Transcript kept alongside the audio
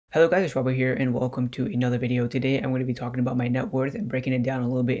Hello guys, it's Robert here and welcome to another video. Today I'm going to be talking about my net worth and breaking it down a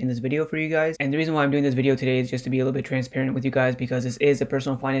little bit in this video for you guys. And the reason why I'm doing this video today is just to be a little bit transparent with you guys, because this is a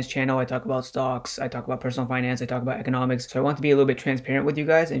personal finance channel. I talk about stocks, I talk about personal finance, I talk about economics. So I want to be a little bit transparent with you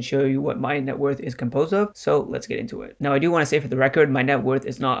guys and show you what my net worth is composed of. So let's get into it. Now I do want to say for the record, my net worth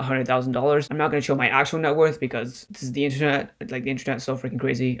is not $100,000. I'm not going to show my actual net worth because this is the internet. Like, the internet is so freaking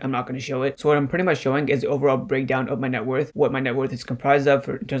crazy. I'm not going to show it. So what I'm pretty much showing is the overall breakdown of my net worth, what my net worth is comprised of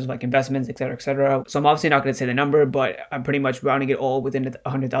in terms of like investments, etc. So I'm obviously not going to say the number, but I'm pretty much rounding it all within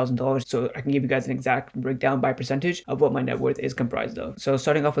 $100,000, so I can give you guys an exact breakdown by percentage of what my net worth is comprised of. So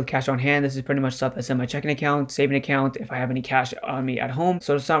starting off with cash on hand, this is pretty much stuff that's in my checking account, saving account, if I have any cash on me at home.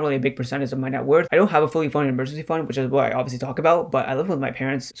 So it's not really a big percentage of my net worth. I don't have a fully funded emergency fund, which is what I obviously talk about, but I live with my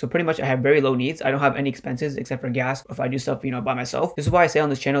parents, so pretty much I have very low needs. I don't have any expenses except for gas if I do stuff, by myself. This is why I say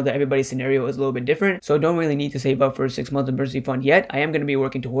on this channel that everybody's scenario is a little bit different, so I don't really need to save up for a 6-month emergency fund yet. I am going to be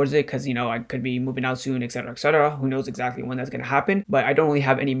working towards it because I could be moving out soon, etc. Who knows exactly when that's going to happen, but I don't really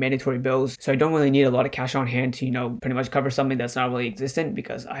have any mandatory bills, so I don't really need a lot of cash on hand to pretty much cover something that's not really existent,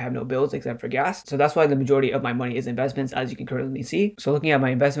 because I have no bills except for gas. So that's why the majority of my money is investments, as you can currently see. So looking at my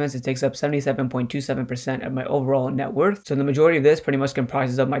investments, it takes up 77.27% of my overall net worth. So the majority of this pretty much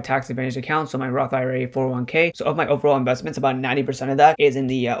comprises of my tax advantage account, so my Roth IRA, 401k. So of my overall investments, about 90% of that is in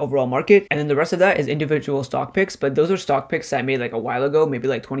the overall market, and then the rest of that is individual stock picks. But those are stock picks that I made like a while ago, maybe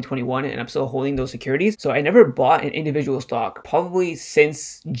like 2021, and I'm still holding those securities. So I never bought an individual stock probably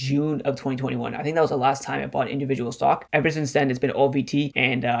since June of 2021. I think that was the last time I bought an individual stock. Ever since then, it's been all VT,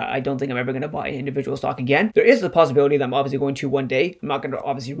 and I don't think I'm ever going to buy an individual stock again. There is the possibility that I'm obviously going to one day. I'm not going to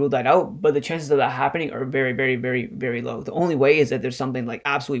obviously rule that out, but the chances of that happening are very, very, very, very low. The only way is that there's something like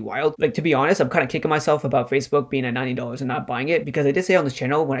absolutely wild. Like, to be honest, I'm kind of kicking myself about Facebook being at $90 and not buying it, because I did say on this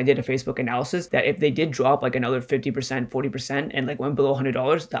channel when I did a Facebook analysis that if they did drop like another 50%, 40%, and like went below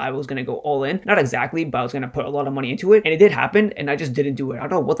 $100, that I was going to go all in. Not exactly, but I was going to put a lot of money into it, and it did happen, and I just didn't do it. I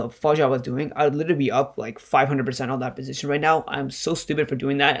don't know what the fudge I was doing. I would literally be up like 500% on that position right now. I'm so stupid for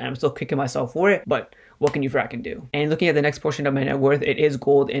doing that, and I'm still kicking myself for it, but what can you fracking do? And looking at the next portion of my net worth, it is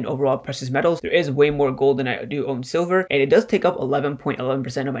gold and overall precious metals. There is way more gold than I do own silver, and it does take up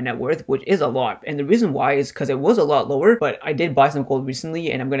 11.11% of my net worth, which is a lot. And the reason why is because it was a lot lower, but I did buy some gold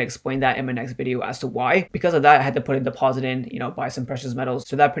recently, and I'm going to explain that in my next video as to why. Because of that, I had to put a deposit in, buy some precious metals.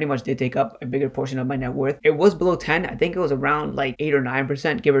 So that pretty much did take up a bigger portion of my net worth. It was below 10. I think it was around like 8 or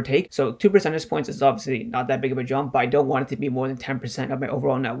 9%, give or take. So 2 percentage points is obviously not that big of a jump, but I don't want it to be more than 10% of my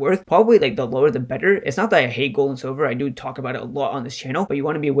overall net worth. Probably like the lower the better. It's not that I hate gold and silver. I do talk about it a lot on this channel, but you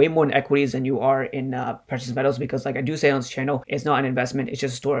want to be way more in equities than you are in precious metals, because like I do say on this channel, it's not an investment, it's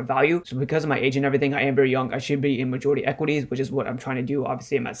just a store of value. So because of my age and everything, I am very young. I should be in majority equities, which is what I'm trying to do.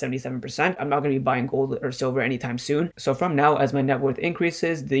 Obviously, I'm at 77%. I'm not going to be buying gold or silver anytime soon. So from now, as my net worth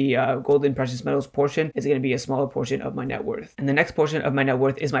increases, the gold and precious metals portion is going to be a smaller portion of my net worth. And the next portion of my net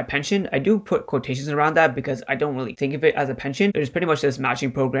worth is my pension. I do put quotations around that because I don't really think of it as a pension. There's pretty much this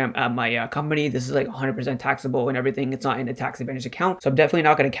matching program at my company. This is like 100% taxable and everything. It's not in a tax advantage account, so I'm definitely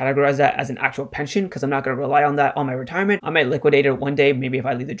not going to categorize that as an actual pension, because I'm not going to rely on that on my retirement. I might liquidate it one day, maybe if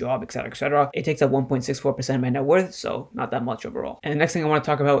I leave the job, etc. It takes up 1.64% of my net worth, so not that much overall. And the next thing I want to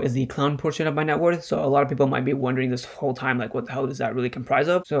talk about is the clown portion of my net worth. So a lot of people might be wondering this whole time, like, what the hell does that really comprise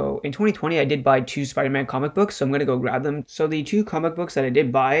of? So in 2020, I did buy 2 Spider-Man comic books, so I'm going to go grab them. So the 2 comic books that I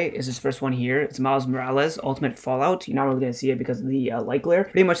did buy is this first one here. It's Miles Morales Ultimate Fallout. You're not really going to see it because of the light glare.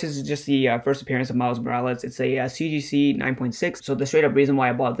 Pretty much this is just the first appearance of Miles Morales. It's a CGC 9.6. So the straight up reason why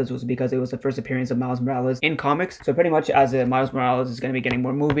I bought this was because it was the first appearance of Miles Morales in comics. So pretty much as Miles Morales is going to be getting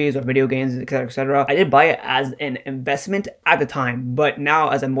more movies or video games, etc. I did buy it as an investment at the time, but now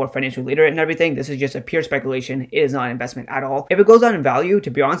as I'm more financially literate and everything, this is just a pure speculation. It is not an investment at all. If it goes down in value,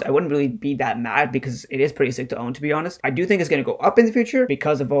 to be honest, I wouldn't really be that mad because it is pretty sick to own, to be honest. I do think it's going to go up in the future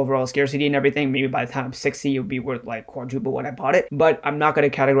because of overall scarcity and everything. Maybe by the time I'm 60, it would be worth like quadruple what I bought it, but I'm not going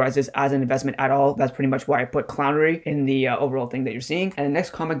to categorize this as an investment at all. That's pretty much why I put clownery in the overall thing that you're seeing. And the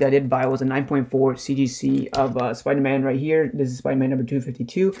next comic that I did buy was a 9.4 CGC of Spider-Man right here. This is Spider-Man number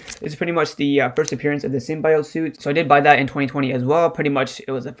 252. This is pretty much the first appearance of the symbiote suit. So I did buy that in 2020 as well. Pretty much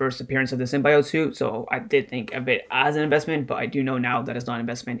it was the first appearance of the symbiote suit, so I did think of it as an investment, but I do know now that it's not an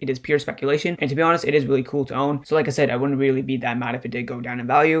investment. It is pure speculation, and to be honest, it is really cool to own. So like I said, I wouldn't really be that mad if it did go down in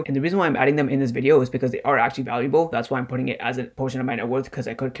value. And the reason why I'm adding them in this video is because they are actually valuable. That's why I'm putting it as a portion of my net worth, because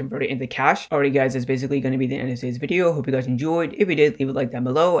I could convert it into cash. I already guys, that's basically going to be the end of today's video. Hope you guys enjoyed. If you did, leave a like down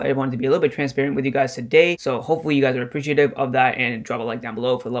below. I wanted to be a little bit transparent with you guys today, so hopefully you guys are appreciative of that, and drop a like down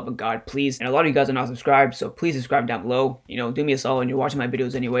below for the love of God, please. And a lot of you guys are not subscribed, so please subscribe down below. You know, do me a solid, and you're watching my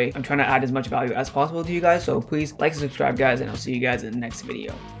videos anyway. I'm trying to add as much value as possible to you guys, so please like and subscribe, guys, and I'll see you guys in the next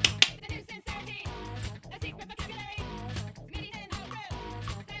video.